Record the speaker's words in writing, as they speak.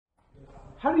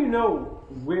how do you know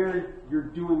where you're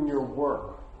doing your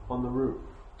work on the roof?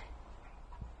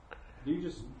 Do you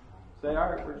just say, all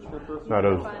right, we're just going to throw some...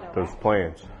 No, those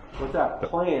plans. What's that?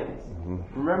 Plans.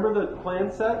 Remember the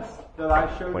plan sets that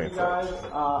I showed you guys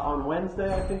on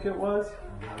Wednesday, I think it was?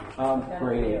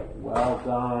 Great. Well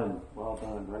done. Well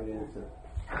done. Right answer.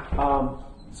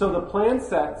 So the plan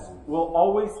sets will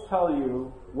always tell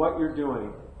you what you're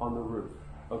doing on the roof.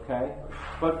 Okay?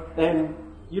 But then,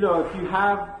 you know, if you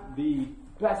have the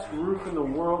best roof in the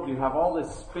world, you have all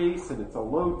this space and it's a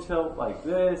low tilt like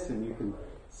this and you can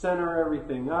center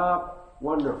everything up,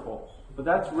 wonderful. But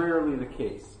that's rarely the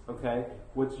case, okay?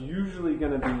 What's usually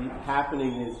going to be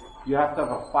happening is you have to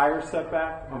have a fire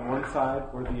setback on one side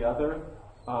or the other.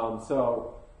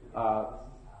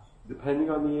 Depending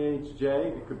on the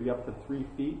AHJ, it could be up to 3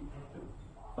 feet.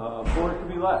 Or it could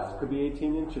be less. It could be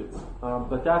 18 inches.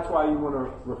 But that's why you want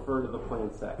to refer to the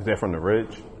plan set. Is that from the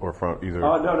ridge or from either?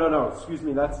 No. Excuse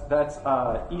me. That's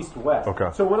east-west.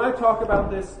 Okay. So when I talk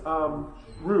about this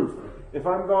roof, if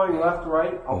I'm going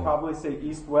left-right, I'll probably say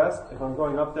east-west. If I'm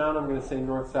going up-down, I'm going to say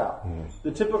north-south.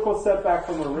 The typical setback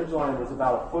from a ridgeline is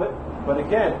about a foot. But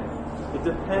again, it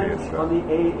depends on the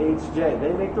AHJ.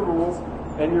 They make the rules.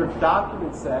 And your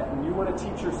document set, and you want to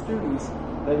teach your students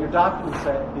that your document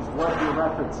set is what you're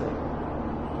referencing.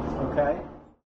 Okay?